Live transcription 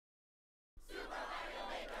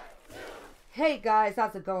Hey guys,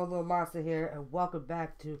 how's it going? Little Monster here, and welcome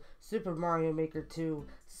back to Super Mario Maker 2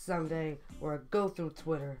 Sunday, where I go through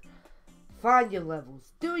Twitter, find your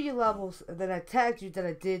levels, do your levels, and then I tagged you that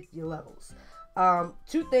I did your levels.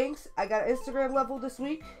 Two things, I got an Instagram level this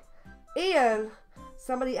week, and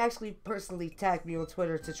somebody actually personally tagged me on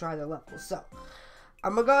Twitter to try their level. So,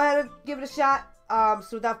 I'm gonna go ahead and give it a shot.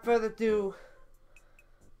 So without further ado,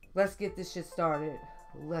 let's get this shit started.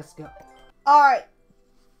 Let's go. Alright.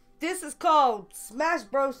 This is called Smash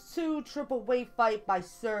Bros. 2 Triple Wave Fight by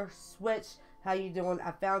Sir Switch. How you doing?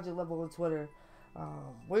 I found your level on Twitter.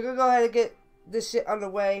 We're going to go ahead and get this shit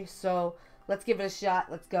underway. So, let's give it a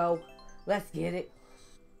shot. Let's go. Let's get it.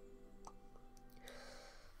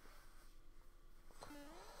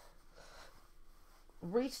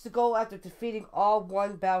 Reach the goal after defeating all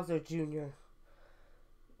one Bowser Jr.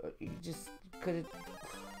 You just couldn't...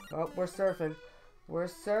 Oh, we're surfing. We're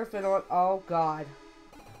surfing on... Oh, God.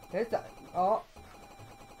 There's the... Oh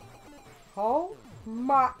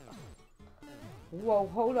my... Whoa,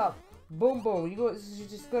 hold up. Boom, boom. You're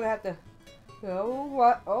just gonna have to... Oh,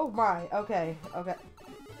 what? Oh, my. Okay, okay.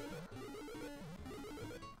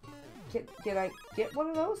 Can I get one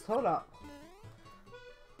of those? Hold up.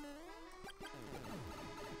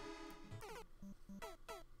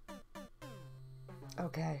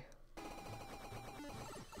 Okay.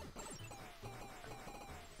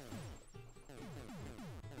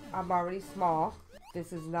 I'm already small.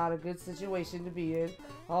 This is not a good situation to be in.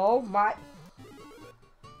 Oh my.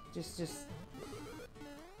 Just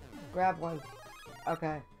grab one.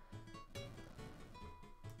 Okay.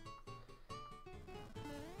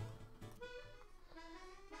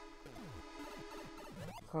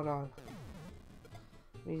 Hold on.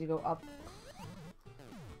 Need to go up.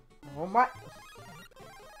 Oh my.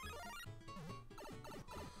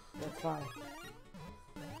 That's fine.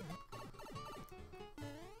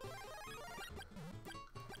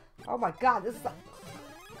 Oh my God, this is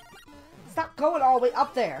Stop going all the way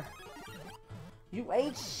up there. You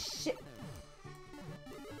ain't shit.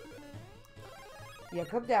 Yeah,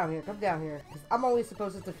 come down here, come down here. 'Cause I'm only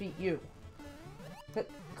supposed to defeat you.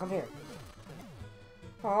 Come here.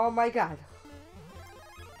 Oh my God.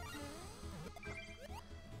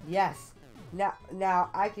 Yes. Now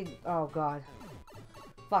I can, oh God.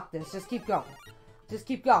 Fuck this, just keep going. Just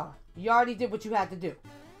keep going. You already did what you had to do.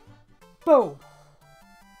 Boom.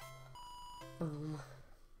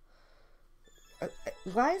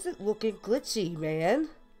 Why is it looking glitchy, man?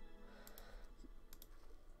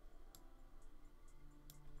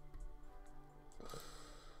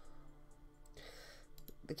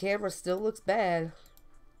 The camera still looks bad.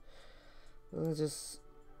 I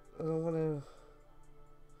don't want to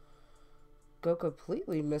go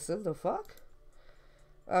completely missing. The fuck?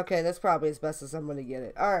 Okay, that's probably as best as I'm going to get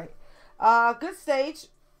it. Alright. Good stage.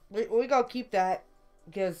 We gonna keep that.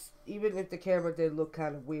 Because even if the camera did look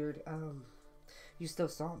kind of weird, you still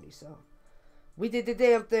saw me, so. We did the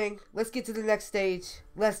damn thing. Let's get to the next stage.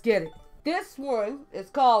 Let's get it. This one is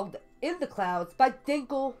called In the Clouds by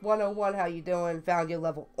Dinkle101. How you doing? Found your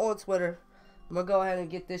level on Twitter. I'm gonna go ahead and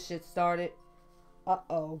get this shit started.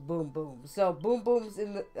 Uh-oh. Boom, boom. So, boom, boom's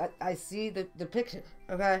in the... I see the picture,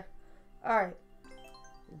 okay? Alright.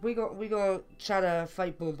 We gonna try to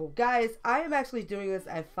fight Boom Boom. Guys, I am actually doing this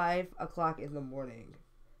at 5 o'clock in the morning.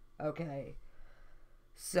 Okay.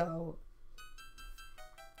 So,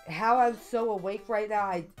 how I'm so awake right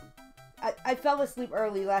now, I fell asleep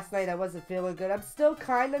early last night. I wasn't feeling good. I'm still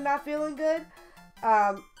kind of not feeling good.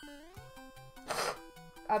 I'm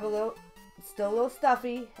still a little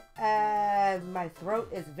stuffy, and my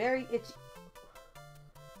throat is very itchy.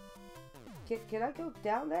 Can I go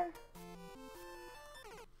down there?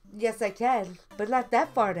 Yes, I can, but not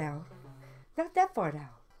that far down. Not that far down.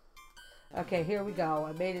 Okay, here we go.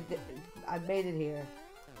 I made it. I made it here.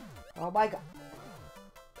 Oh my God.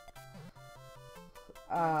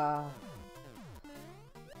 I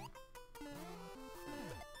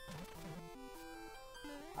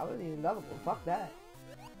would need another one. Fuck that.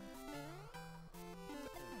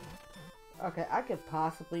 Okay, I could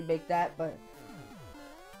possibly make that, but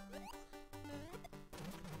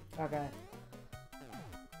okay.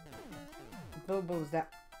 Boom boom's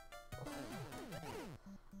that.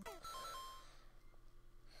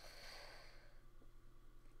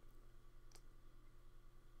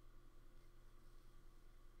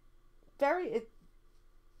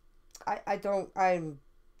 I'm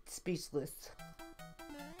speechless.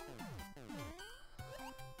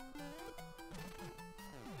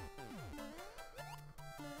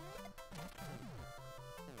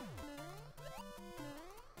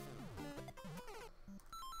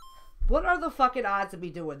 What are the fucking odds of me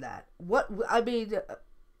doing that? What, I mean,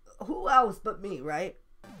 who else but me, right?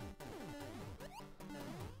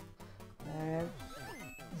 And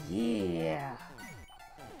yeah.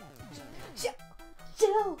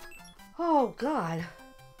 Chill. Oh God.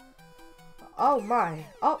 Oh my.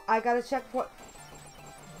 Oh, I got a checkpoint.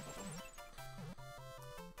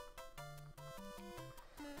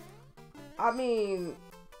 I mean,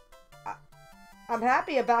 I'm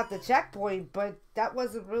happy about the checkpoint, but that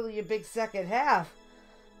wasn't really a big second half.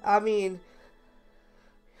 I mean,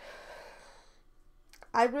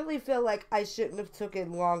 I really feel like I shouldn't have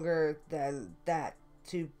taken longer than that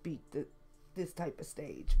to beat this type of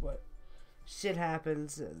stage, but shit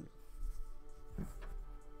happens. And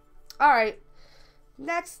all right,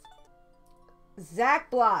 next, Zach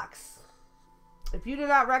Blocks. If you do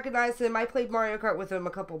not recognize him, I played Mario Kart with him a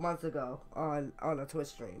couple months ago on a Twitch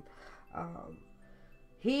stream.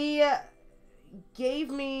 He gave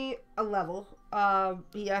me a level.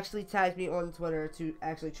 He actually tagged me on Twitter to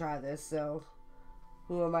actually try this, so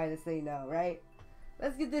who am I to say no, right?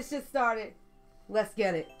 Let's get this shit started. Let's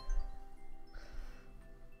get it.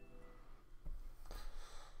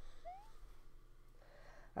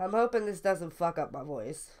 I'm hoping this doesn't fuck up my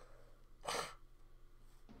voice.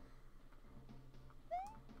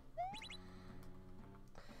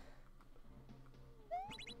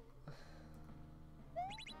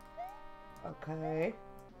 Okay.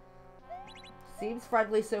 Seems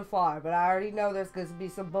friendly so far, but I already know there's going to be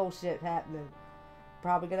some bullshit happening.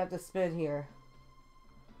 Probably going to have to spin here.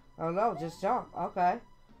 Oh no, just jump. Okay.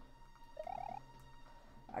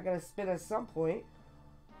 I got to spin at some point.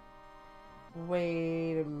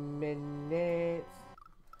 Wait a minute.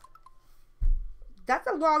 That's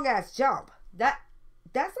a long ass jump. That's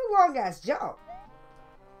a long ass jump.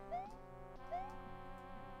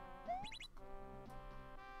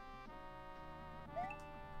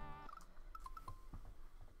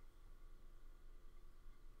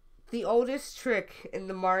 The oldest trick in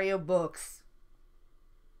the Mario books.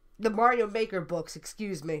 The Mario Maker books,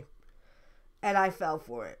 excuse me. And I fell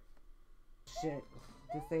for it. Shit.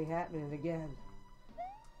 This ain't happening again.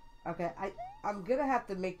 Okay, I'm gonna have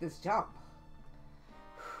to make this jump.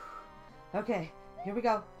 Okay, here we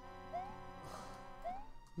go.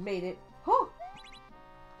 Made it. Oh!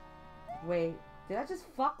 Wait, did I just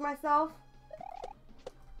fuck myself?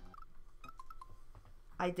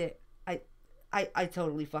 I did. I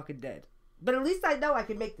totally fucking did. But at least I know I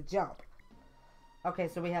can make the jump. Okay,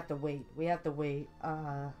 so we have to wait. We have to wait.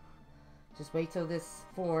 Just wait till this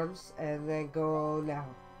forms and then go now.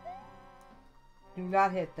 Do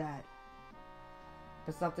not hit that.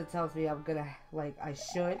 But something tells me I'm gonna, like, I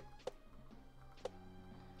should.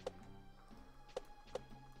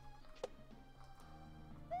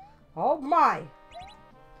 Oh my!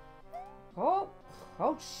 Oh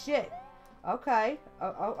shit. Okay.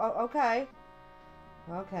 Okay.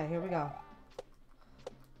 Okay, here we go.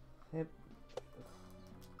 Yep.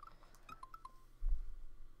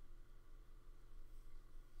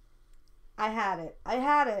 I had it. I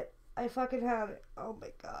had it. I fucking had it. Oh my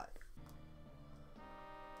God.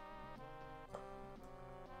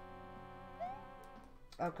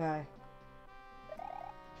 Okay.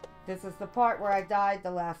 This is the part where I died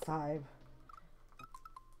the last time.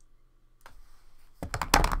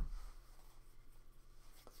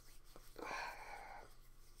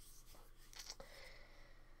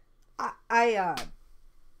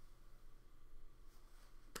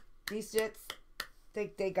 These shits,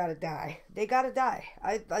 they gotta die. They gotta die.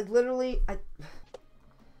 I literally,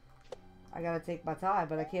 I gotta take my time,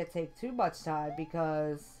 but I can't take too much time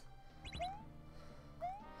because,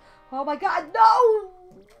 oh my God, no!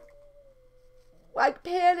 I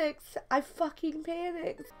panicked. I fucking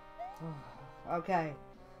panicked. Okay,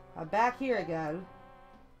 I'm back here again.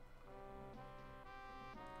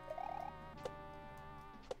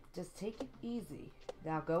 Just take it easy.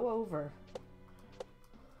 Now go over.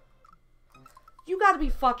 You gotta be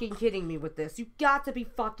fucking kidding me with this. You got to be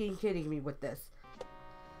fucking kidding me with this.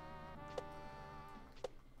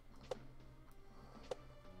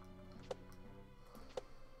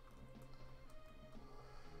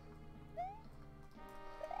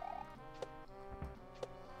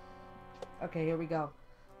 Okay, here we go.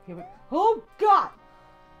 Oh, God!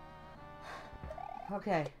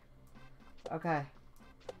 Okay. Okay.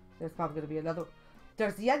 There's probably gonna be another.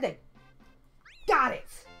 There's the ending. Got it!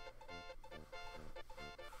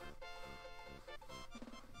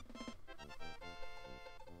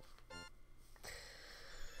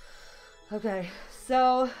 Okay,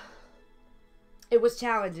 so it was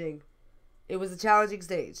challenging. It was a challenging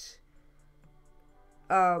stage.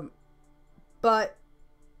 But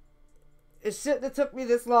it shouldn't have took me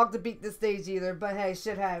this long to beat this stage either. But hey,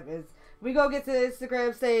 shit happens. We go get to the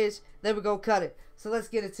Instagram stage, then we go cut it. So let's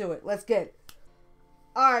get into it. Let's get it.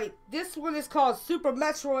 Alright, this one is called Super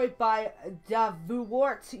Metroid by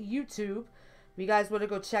Davuort YouTube. If you guys want to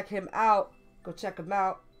go check him out, go check him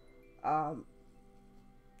out.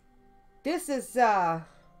 This is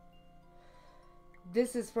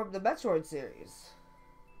from the Metroid series.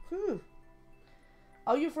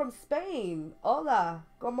 Oh, you're from Spain. Hola,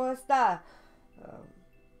 ¿cómo está?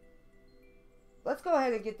 Let's go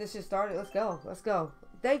ahead and get this shit started. Let's go. Let's go.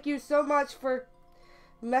 Thank you so much for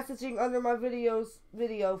messaging under my video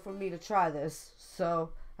for me to try this. So,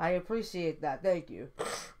 I appreciate that. Thank you.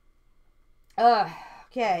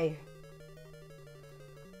 Okay.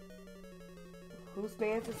 Whose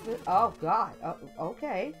pants is this? Oh, God.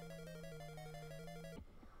 Okay.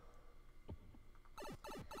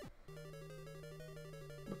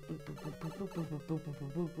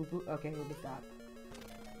 Okay, let me stop.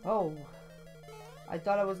 Oh. I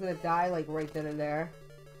thought I was gonna die, like, right then and there.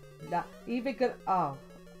 Not even good. Oh.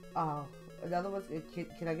 Oh. Another one?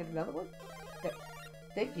 Can I get another one?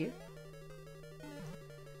 Thank you.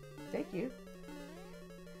 Thank you.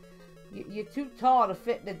 You're too tall to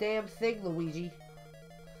fit in the damn thing, Luigi.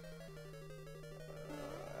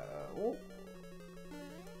 Oh.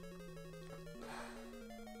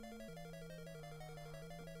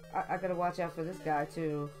 I gotta watch out for this guy,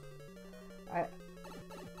 too.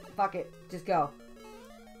 Fuck it. Just go.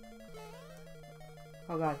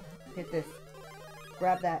 Hold on. Hit this.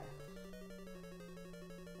 Grab that.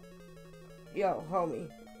 Yo, homie.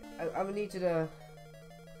 I'm gonna need you to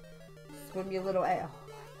swim your little ass.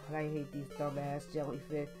 Oh, I hate these dumbass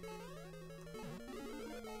jellyfish.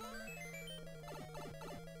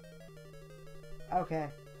 Okay.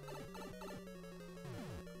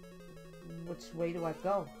 Which way do I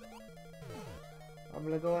go? I'm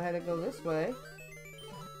gonna go ahead and go this way.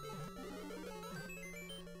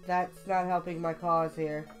 That's not helping my cause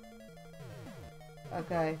here.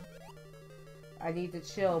 Okay. I need to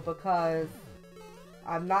chill because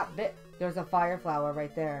I'm not bit. There's a fire flower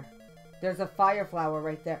right there. There's a fire flower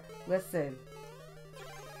right there. Listen.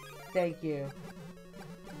 Thank you.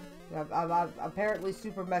 I'm apparently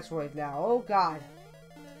Super Metroid now. Oh, God.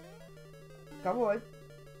 Come on.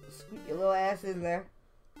 Scoot your little ass in there.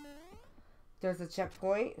 There's a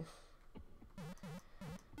checkpoint.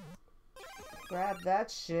 Grab that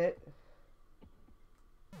shit.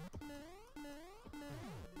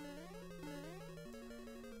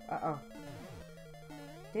 Uh-oh.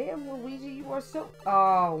 Damn, Luigi, you are so...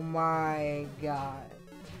 Oh, my God.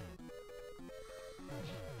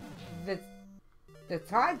 The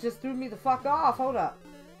time just threw me the fuck off. Hold up.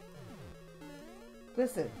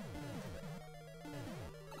 Listen.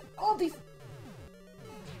 All these...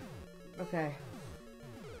 Okay.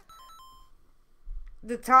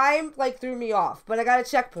 The time, like, threw me off, but I got a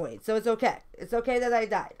checkpoint, so it's okay. It's okay that I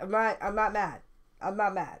died. I'm not mad. I'm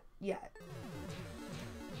not mad yet.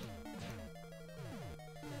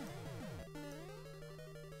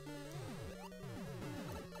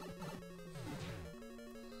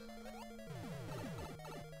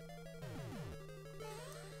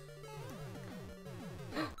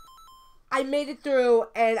 I made it through,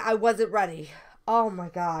 and I wasn't ready. Oh my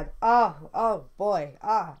God. Oh boy.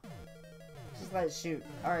 Just let it shoot.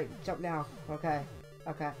 Alright, jump now. Okay.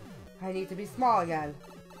 Okay. I need to be small again.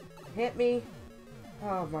 Hit me.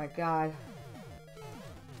 Oh my God.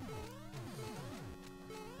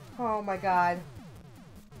 Oh my God.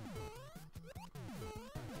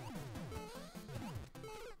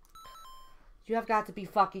 You have got to be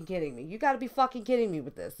fucking kidding me. You gotta be fucking kidding me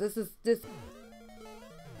with this. This.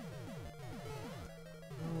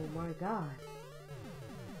 Oh my God.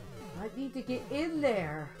 I need to get in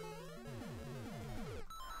there.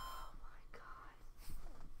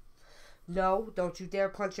 No, don't you dare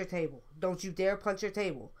punch your table. Don't you dare punch your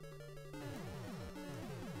table.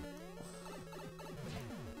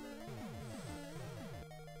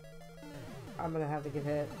 I'm gonna have to get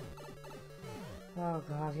hit. Oh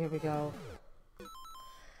God, here we go.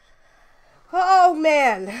 Oh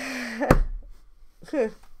man!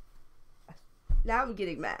 Now I'm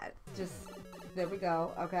getting mad. Just, there we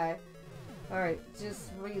go. Okay. Alright,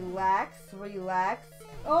 just relax, relax.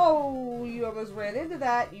 Oh, you almost ran into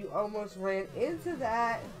that. You almost ran into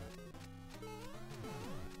that.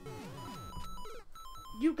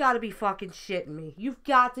 You gotta be fucking shitting me. You've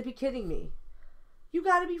got to be kidding me. You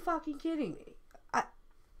gotta be fucking kidding me.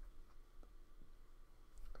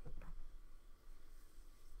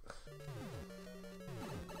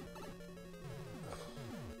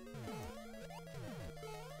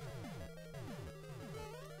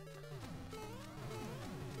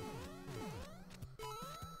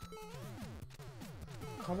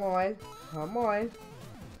 Come on. Come on.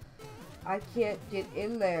 I can't get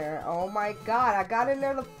in there. Oh my god, I got in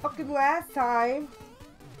there the fucking last time.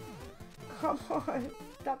 Come on.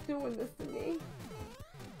 Stop doing this to me.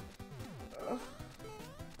 Ugh.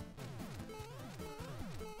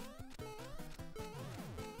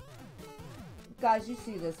 Guys, you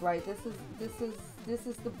see this, right? This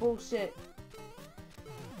is the bullshit.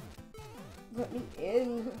 Let me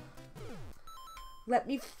in. Let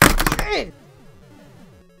me in.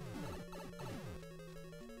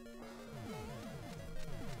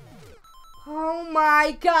 Oh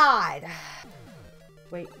my god.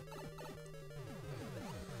 Wait.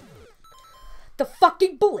 The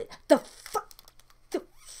fucking bullet. The fucking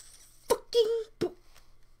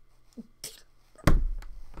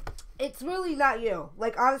It's really not you.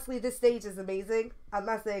 Like, honestly, this stage is amazing. I'm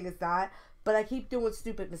not saying it's not, but I keep doing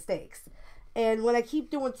stupid mistakes. And when I keep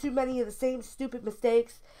doing too many of the same stupid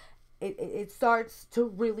mistakes, it starts to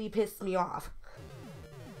really piss me off.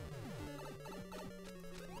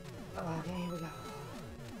 Okay, here we go.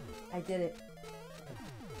 I did it.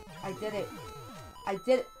 I did it. I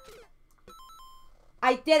did it.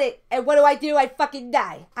 I did it. And what do? I fucking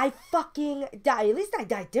die. I fucking die. At least I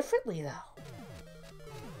die differently, though.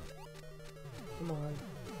 Come on.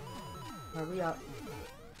 Hurry up.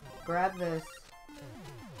 Grab this.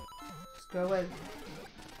 Just go in.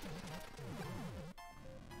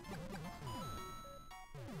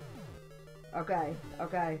 Okay.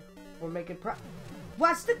 Okay. We're making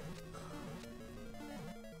Watch the...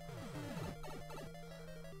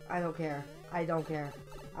 I don't care. I don't care.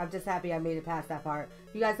 I'm just happy I made it past that part.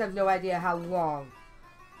 You guys have no idea how long.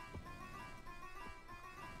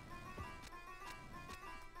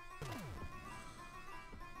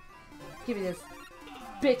 Give me this.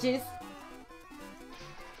 Bitches.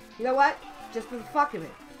 You know what? Just for the fuck of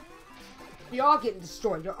it. You're all getting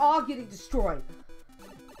destroyed. You're all getting destroyed.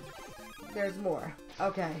 There's more.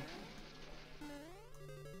 Okay.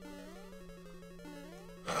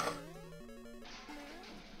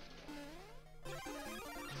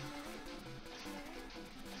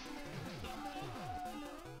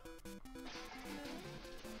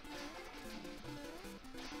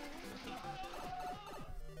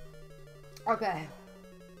 Okay.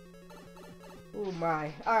 Oh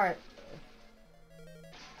my. Alright.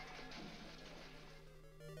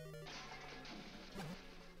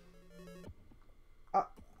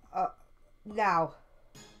 Now.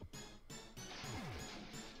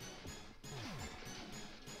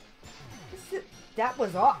 That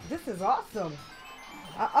was this is awesome.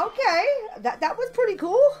 Okay. That was pretty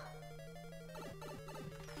cool.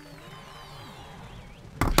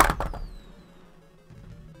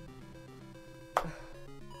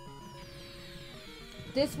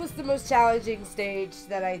 This was the most challenging stage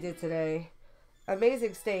that I did today.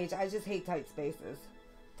 Amazing stage. I just hate tight spaces.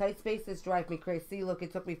 Tight spaces drive me crazy. See, look,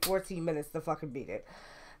 it took me 14 minutes to fucking beat it.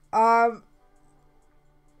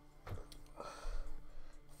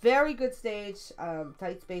 Very good stage.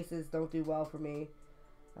 Tight spaces don't do well for me.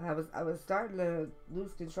 I was starting to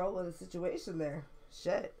lose control of the situation there.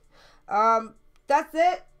 Shit. That's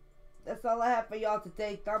it. That's all I have for y'all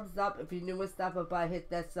today. Thumbs up if you're new and stuff by. Hit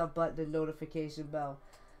that sub button and notification bell.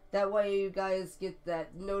 That way you guys get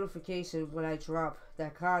that notification when I drop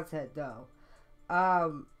that content, though.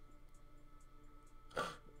 All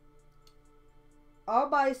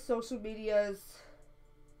my social medias,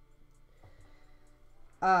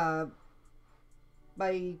 my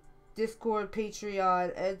Discord,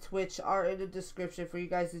 Patreon, and Twitch are in the description for you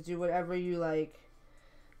guys to do whatever you like.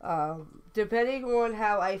 Depending on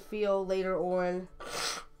how I feel later on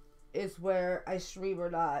is where I stream or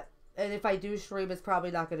not. And if I do stream, it's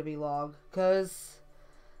probably not going to be long, because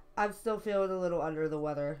I'm still feeling a little under the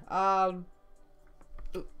weather.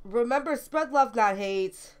 Remember, spread love, not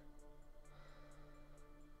hate.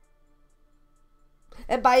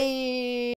 And bye!